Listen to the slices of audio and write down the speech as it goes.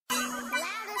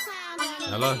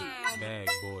Hello? Bag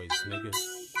boys, nigga.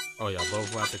 Oh, y'all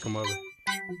both about to come over?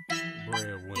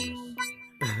 BreadWinners.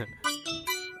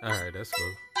 Alright, that's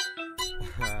cool.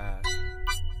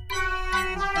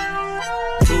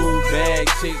 Two bag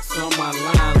chicks on my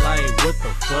line like, what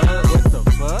the fuck? What the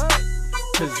fuck?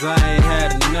 Cause I ain't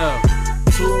had enough.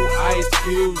 2 ice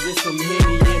cubes and some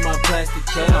Henny in my plastic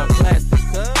cup.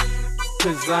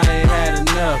 Cause I ain't had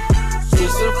enough.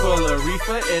 Swisher full of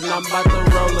reefer and I'm about to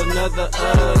roll another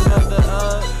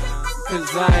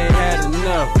cause I ain't had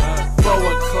enough. 4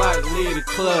 o'clock leave the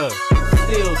club,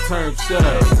 still turned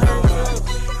up.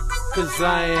 Cause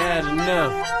I ain't had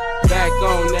enough. Back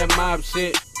on that mob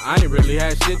shit, I ain't really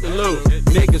had shit to lose.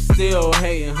 Niggas still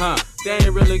hating, huh? They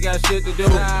ain't really got shit to do.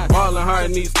 Ballin' hard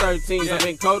in these 13s. I've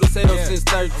been cold as hell since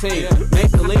 13. Make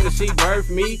the Lena, she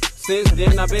birthed me. Since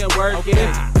then I've been working.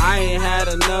 I ain't had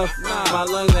enough. My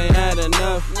lungs ain't had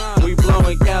enough. We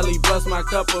blowin' Cali, bust my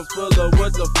cup full of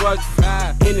what the fuck.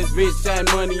 In this bitch, shine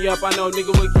money up. I know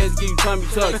nigga with kids give you tummy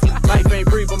tucks. Life ain't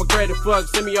brief, I'm a credit fuck.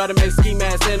 Send me all to make ski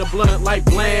masks and a blunt like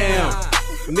blam.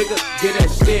 Nigga, get that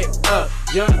shit up.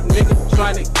 Young nigga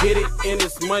tryna get it in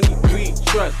this money we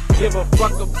trust. Give a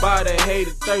fuck about a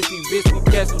hater, thirsty bitch, we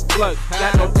catch some flux.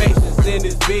 Got no patience in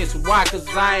this bitch, why? Cause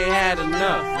I ain't had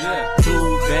enough.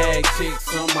 2 bag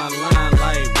chicks on my line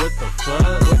like, what the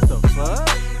fuck? What the fuck?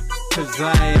 Cause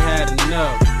I ain't had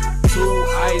enough. 2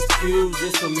 ice cubes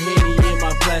and some Henny in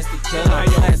my plastic cup.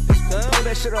 Pull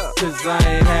that shit up. Cause I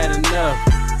ain't had enough.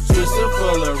 Swisher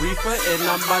full of reefer and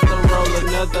I'm about to roll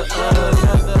another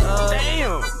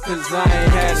Damn. Cause I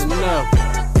ain't had enough.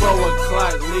 4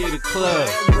 o'clock leave the club,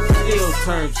 still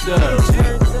turned up.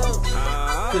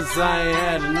 Cause I ain't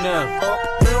had enough. Up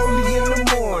early in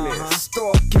the morning,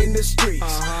 stalking the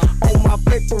streets. On my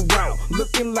paper route,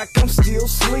 looking like I'm still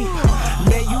asleep.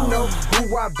 Now you know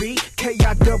who I be,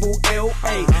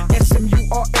 K-I-double-L-A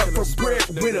S-M-U-R-F for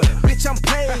breadwinner. Bitch, I'm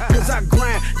paid cause I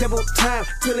grind double time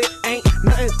till it ain't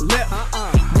nothing left.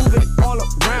 Moving all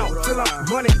around till I'm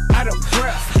running out of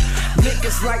breath.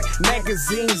 Niggas like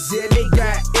magazines, yeah, they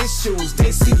got issues.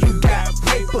 They see you got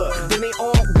paper, then they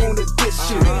all wanna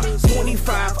diss you.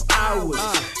 25 hours,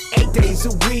 8 days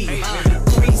a week,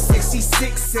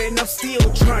 366 and I'm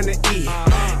still trying to eat.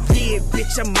 Yeah,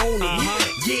 bitch, I'm on it.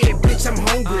 Yeah, bitch, I'm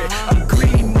hungry. I'm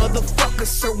greedy motherfucker,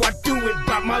 so I do it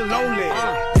by my lonely.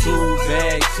 2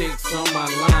 bag chicks on my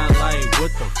line like,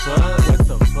 what the fuck? What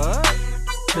the fuck?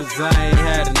 Cause I ain't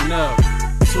had enough.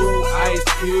 2 ice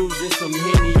cubes and some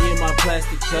Henny in my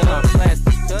plastic cup.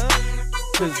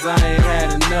 Cause I ain't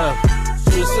had enough.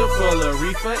 Swisher full of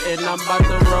reefer and I'm about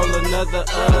to roll another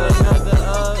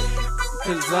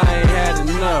cause I ain't had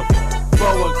enough. 4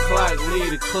 o'clock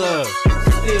leave the club,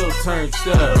 still turned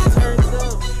up.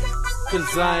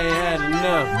 Cause I ain't had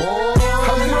enough.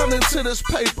 I'm running to this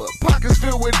paper, pockets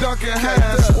filled with Dunkin'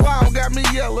 Hats. Wow, got me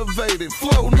elevated,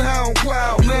 floating high on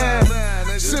cloud 9.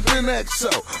 Sipping XO,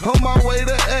 on my way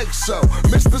to XO.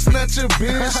 Mr. Snatcher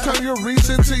Benz, turn your Reese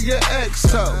into your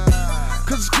XO.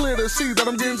 Cause it's clear to see that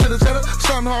I'm getting to the cheddar.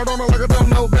 Starting hard on it like I don't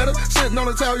know better. Sitting on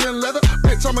Italian leather.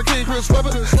 Bitch, I'm a King Chris Webber.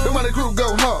 The money crew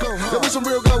go hard. There be some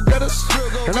real go-getters.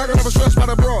 And I can never stress by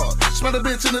the broad. Smell the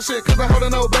bitch in the shit cause I hold it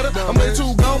no better. I'm way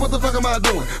too gone, what the fuck am I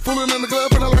doing? Fooling in the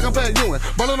club, feeling like I'm Pat Ewing.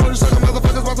 Ballin' on you sucker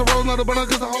motherfuckers, about to roll another bundle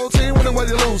cause the whole team winning while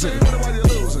you're losing.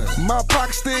 My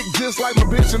pocket stick just like my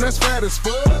bitch and that's fat as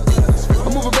fuck.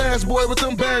 I'm moving bass boy with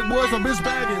them bag boys, my bitch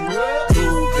bagging.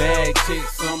 2 bag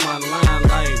chicks on my line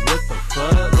like, what the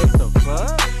fuck? What the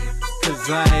fuck? Cause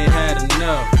I ain't had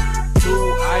enough. 2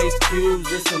 ice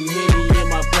cubes and some Henny in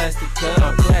my plastic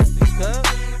cup.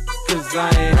 Cause I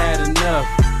ain't had enough.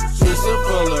 Swisher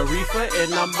full of reefer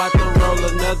and I'm about to roll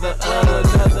another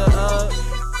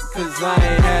cause I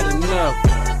ain't had enough.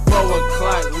 4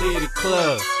 o'clock leave the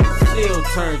club, still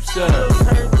turned up.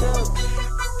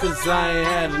 Cause I ain't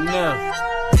had enough.